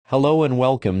Hello and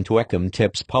welcome to Ecom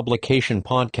Tips Publication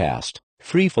Podcast,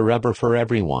 free forever for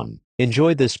everyone.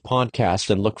 Enjoy this podcast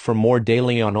and look for more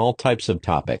daily on all types of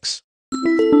topics.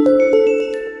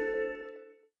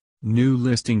 New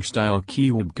listing style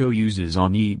Keywebco uses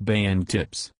on eBay and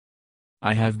tips.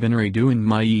 I have been redoing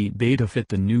my eBay to fit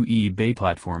the new eBay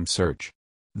platform search.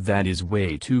 That is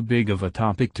way too big of a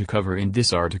topic to cover in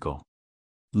this article.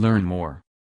 Learn more.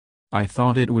 I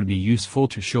thought it would be useful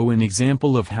to show an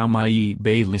example of how my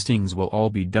eBay listings will all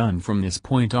be done from this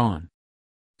point on.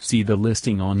 See the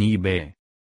listing on eBay.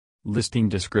 Listing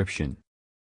description.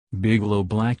 Bigelow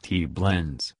Black Tea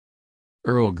Blends.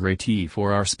 Earl Grey tea.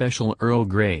 For our special Earl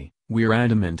Grey, we're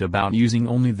adamant about using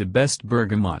only the best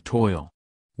bergamot oil.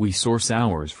 We source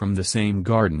ours from the same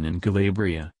garden in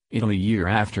Calabria, Italy year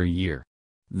after year.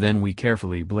 Then we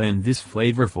carefully blend this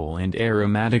flavorful and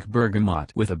aromatic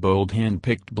bergamot with a bold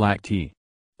hand-picked black tea.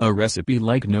 A recipe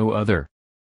like no other.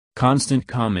 Constant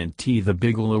Comment Tea, the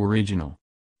Bigelow Original.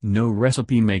 No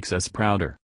recipe makes us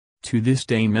prouder. To this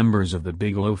day, members of the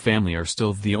Bigelow family are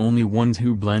still the only ones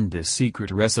who blend this secret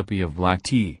recipe of black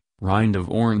tea, rind of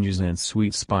oranges and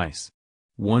sweet spice.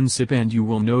 One sip and you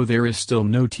will know there is still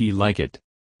no tea like it.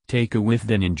 Take a whiff,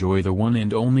 then enjoy the one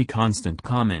and only Constant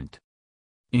Comment.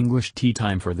 English tea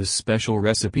time. For this special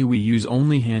recipe we use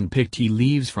only hand-picked tea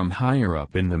leaves from higher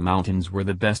up in the mountains where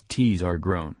the best teas are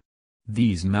grown.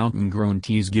 These mountain-grown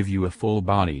teas give you a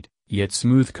full-bodied, yet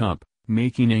smooth cup,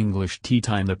 making English tea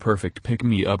time the perfect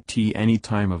pick-me-up tea any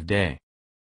time of day.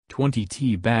 20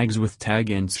 tea bags with tag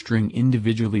and string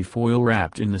individually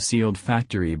foil-wrapped in the sealed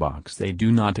factory box. They do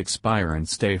not expire and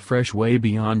stay fresh way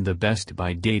beyond the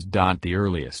best-by date. The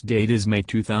earliest date is May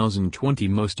 2020,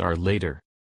 most are later.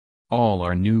 All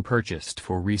are new, purchased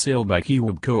for resale by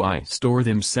Keywebco. I store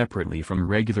them separately from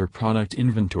regular product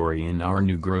inventory in our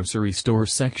new grocery store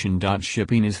section.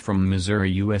 Shipping is from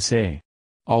Missouri, USA.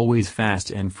 Always fast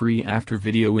and free after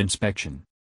video inspection.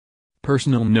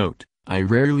 Personal note, I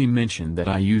rarely mention that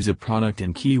I use a product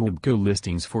in Keywebco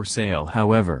listings for sale.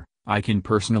 However, I can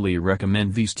personally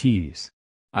recommend these teas.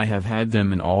 I have had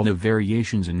them in all the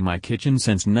variations in my kitchen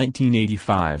since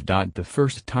 1985. The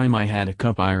first time I had a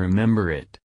cup I remember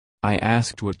it. I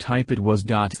asked what type it was.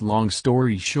 Long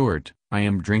story short, I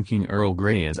am drinking Earl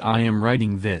Grey as I am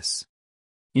writing this.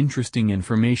 Interesting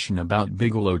information about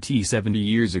Bigelow tea. 70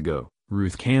 years ago,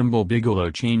 Ruth Campbell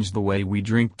Bigelow changed the way we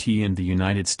drink tea in the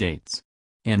United States.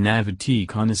 An avid tea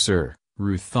connoisseur,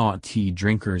 Ruth thought tea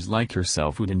drinkers like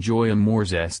herself would enjoy a more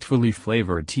zestfully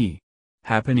flavored tea.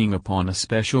 Happening upon a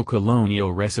special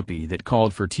colonial recipe that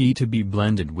called for tea to be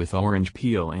blended with orange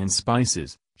peel and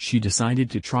spices, she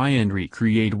decided to try and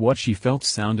recreate what she felt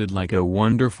sounded like a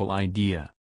wonderful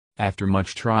idea. After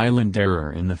much trial and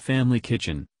error in the family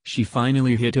kitchen, she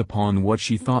finally hit upon what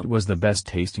she thought was the best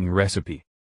tasting recipe.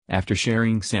 After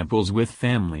sharing samples with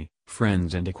family,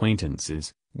 friends and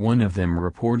acquaintances, one of them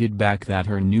reported back that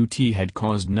her new tea had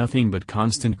caused nothing but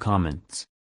constant comments.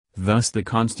 Thus the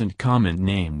Constant Comment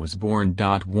name was born.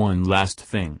 One last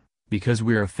thing. Because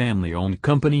we're a family-owned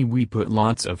company, we put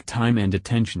lots of time and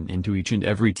attention into each and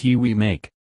every tea we make.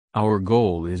 Our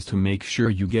goal is to make sure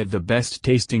you get the best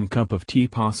tasting cup of tea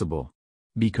possible.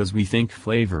 Because we think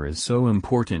flavor is so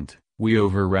important, we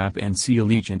overwrap and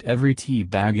seal each and every tea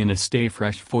bag in a stay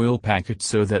fresh foil packet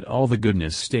so that all the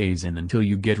goodness stays in until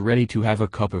you get ready to have a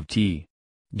cup of tea.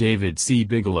 David C.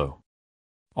 Bigelow.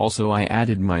 Also, I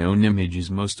added my own images,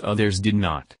 most others did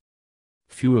not.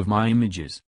 Few of my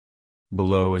images.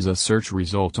 Below is a search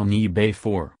result on eBay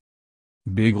for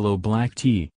Bigelow Black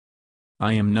Tea.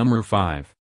 I am number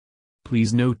 5.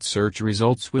 Please note, search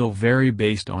results will vary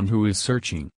based on who is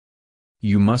searching.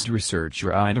 You must research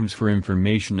your items for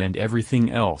information and everything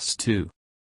else too.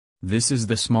 This is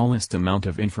the smallest amount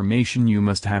of information you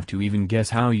must have to even guess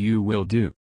how you will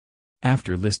do.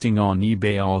 After listing on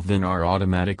eBay, all then are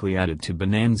automatically added to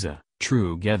Bonanza,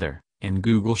 Trugether, and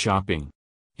Google Shopping.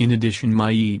 In addition,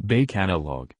 my eBay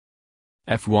catalog.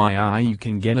 FYI, you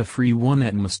can get a free one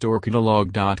at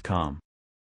mystorecatalog.com.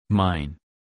 Mine.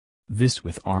 This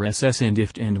with RSS and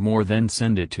IFT and more, then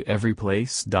send it to every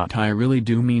place. I really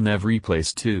do mean every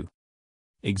place too.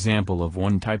 Example of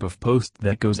one type of post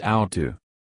that goes out to.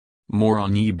 More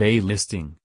on eBay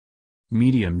listing.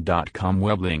 Medium.com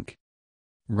web link.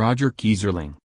 Roger Kieserling.